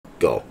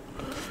go.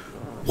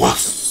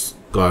 What's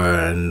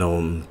going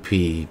on,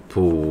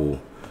 people?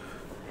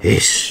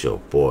 It's your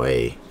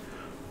boy,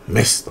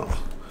 Mr.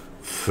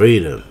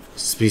 Freedom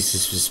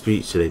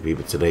Speech today,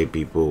 people. Today,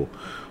 people,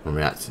 I'm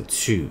reacting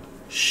to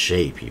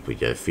Shay, people,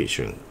 yeah,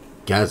 featuring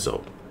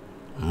Gazo.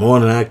 More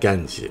than that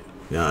gang shit,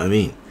 you know what I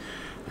mean?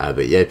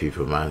 But yeah,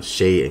 people, man,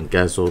 Shay and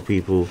Gazo,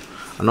 people.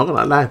 I'm not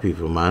gonna lie,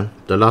 people, man.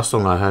 The last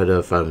song I heard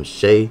of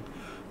Shay,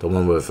 the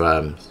one with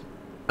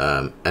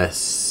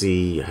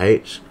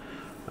SCH,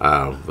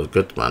 was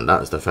good, man. That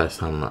was the first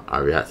time I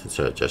reacted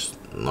to it, just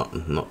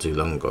not too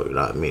long ago, you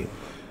know what I mean?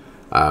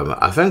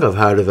 I think I've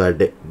heard of her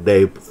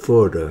day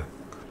before though,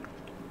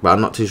 but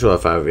I'm not too sure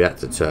if I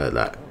reacted to her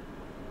like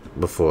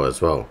before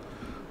as well.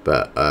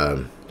 But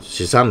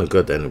she sounded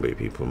good anyway,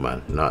 people,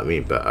 man, you know what I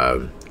mean?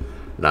 But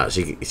nah,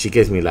 she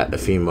gives me like the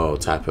female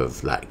type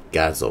of like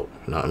Gazo,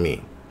 you know what I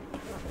mean?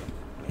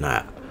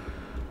 Nah,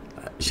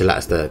 she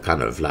likes the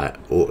kind of like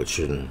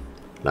auto-tune,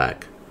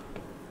 like,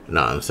 you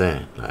know what I'm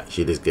saying? Like,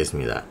 she just gives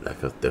me that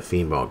like the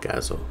female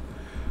Gazo,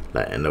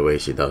 like in the way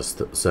she does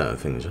certain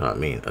things, you know what I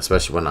mean?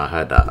 Especially when I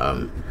heard that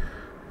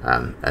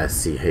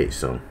SCH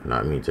song, you know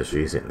what I mean, just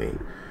recently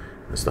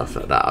and stuff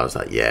like that. I was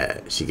like,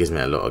 yeah, she gives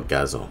me a lot of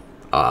Gazo.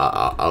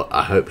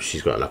 I hope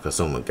she's got like a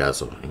song with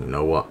Gazo. And you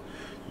know what?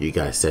 You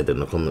guys said in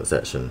the comment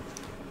section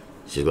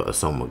she's got a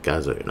song with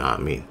Gazo, you know what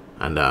I mean?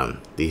 And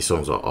these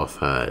songs are off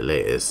her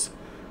latest,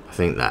 I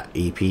think, that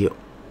EP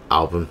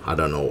album. I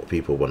don't know what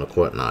people want to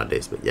call it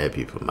nowadays, but yeah,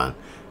 people, man,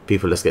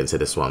 people, let's get into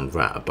this one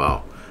right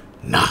about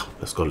now.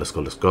 Let's go.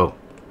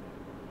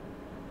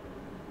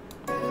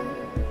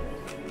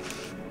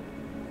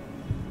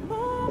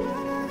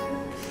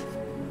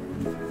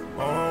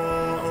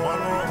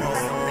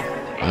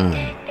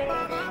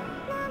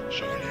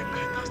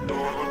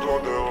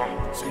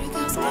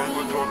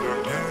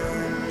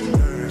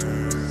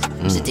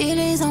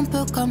 J'utilise un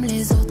peu comme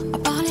les autres, à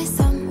part les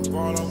sommes.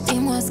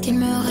 Dis-moi ce qu'il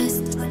me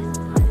reste.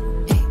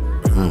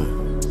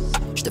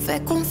 Je te fais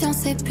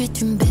confiance et puis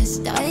tu me baisses.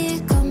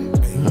 Derrière comme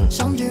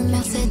chante du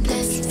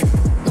Mercedes.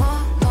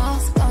 Noir,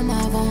 c'est comme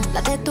avant.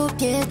 La tête aux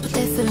pieds, tout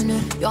est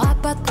feneux. Y'aura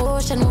pas de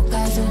prochaine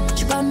occasion.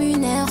 J'suis comme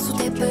une aire sous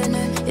tes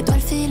pneus.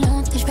 Étoile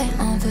filante et j'fais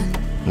un vœu.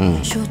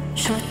 Shoot,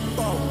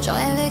 je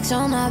rêvais que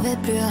j'en avais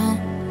plus un.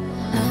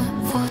 La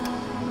faute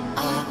à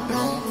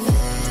l'envers.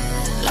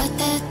 La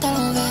tête à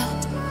l'envers.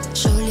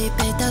 Jolie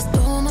pétasse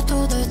tourne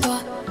autour de toi.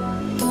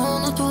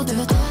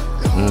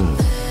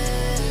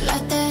 La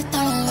tête à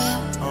l'envers.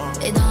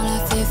 Et dans la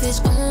féfé,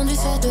 j'conduis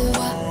sur deux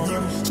voies.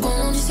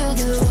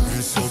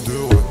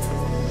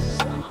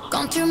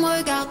 Quand tu me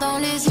regardes dans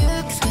les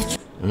yeux, qu'est-ce que tu...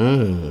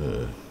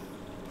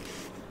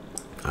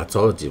 I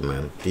told you,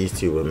 man, these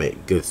two will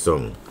make good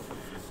songs.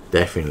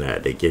 Definitely,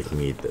 like, they give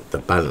me the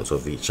balance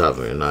of each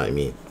other, you know what I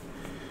mean?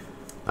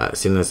 As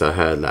soon as I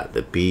heard like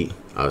the beat,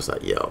 I was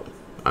like, yo,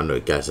 I know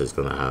Gazo's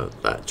gonna have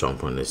like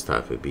jump on this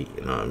type of beat,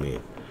 you know what I mean?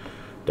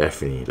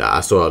 Definitely, like,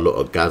 I saw a lot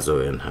of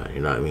Gazo in her,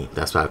 you know what I mean?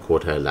 That's why I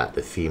called her like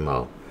the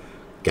female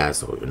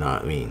Gazo, you know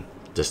what I mean?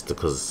 Just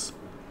because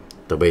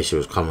the way she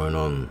was coming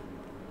on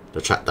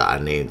the track that I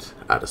named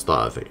at the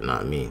start of it, you know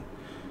what I mean?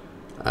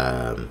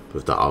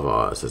 With the other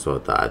artists as well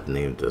that I'd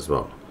named as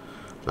well.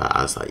 Like,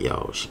 I was like,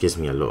 yo, she gives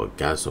me a lot of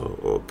Gazo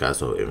or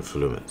Gazo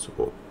influence,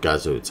 or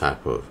Gazo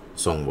type of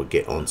song would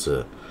get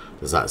onto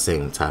that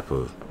same type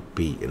of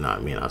beat, you know what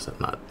I mean? I was like,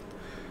 nah,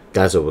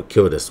 Gazo would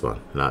kill this one,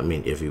 you know what I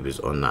mean, if he was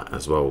on that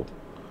as well,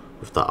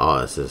 with the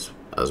artists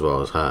as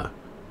well as her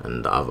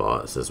and the other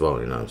artists as well,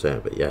 you know what I'm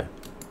saying? But yeah.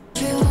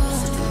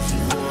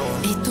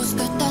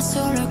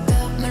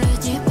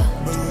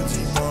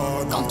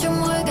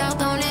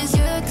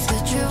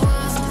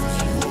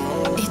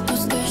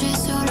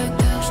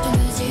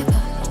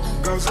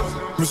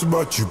 Je me suis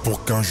battu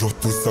pour qu'un jour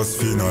tout ça se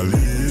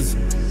finalise.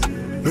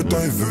 Le temps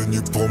est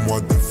venu pour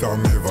moi de faire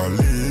mes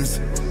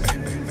valises.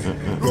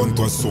 Loin de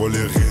toi sur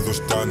les réseaux,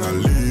 je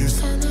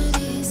t'analyse.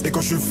 Et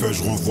quand je suis fait,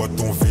 je revois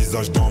ton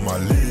visage dans ma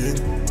ligne.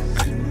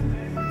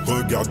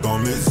 Regarde dans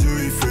mes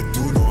yeux, il fait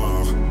tout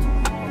noir.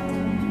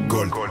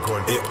 Gold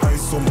et eyes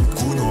sur mon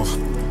cou noir.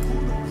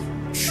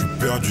 Je suis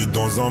perdu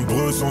dans un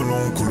bresson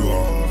long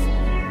couloir.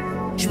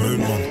 Je me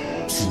demande,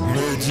 sous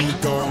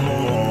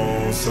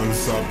médicaments, seul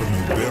ça peut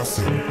me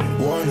bercer.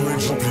 One way,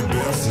 j'en plus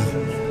bercé.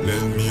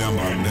 L'ennemi à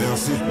ma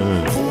merci.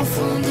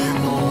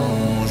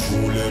 Profondément, je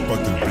voulais pas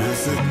te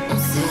blesser. On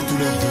s'est tous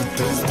les deux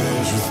testés,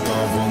 juste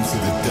avant de se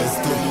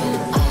détester.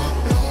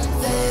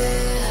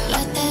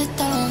 La tête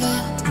à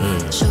l'envers.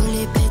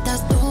 Jolie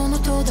pétasse tourne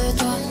autour de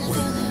toi.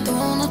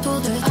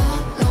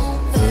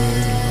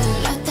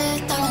 La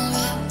tête à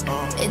l'envers.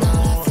 Et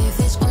dans la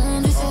féfé,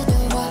 j'conduis sur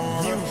deux voies.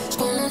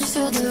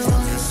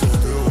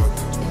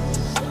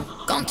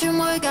 Quand tu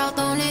me regardes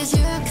dans les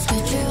yeux, qu'est-ce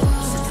que tu vois?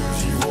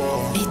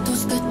 Et tout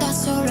ce que t'as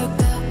sur le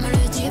cœur, me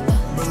le dis pas.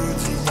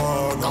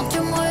 Quand tu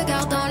me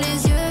regardes dans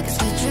les yeux, qu'est-ce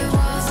que tu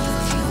vois?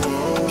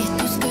 Et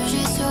tout ce que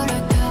j'ai sur le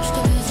cœur, je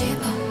te le dis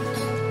pas.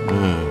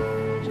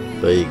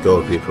 There you go,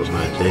 people,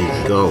 man. There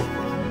you go.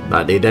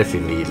 Like, they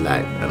definitely need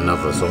like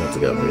another song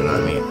together, you know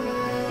what I mean?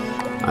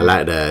 I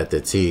like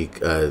the two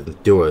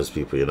duos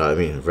people, you know what I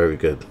mean? Very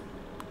good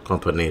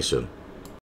combination.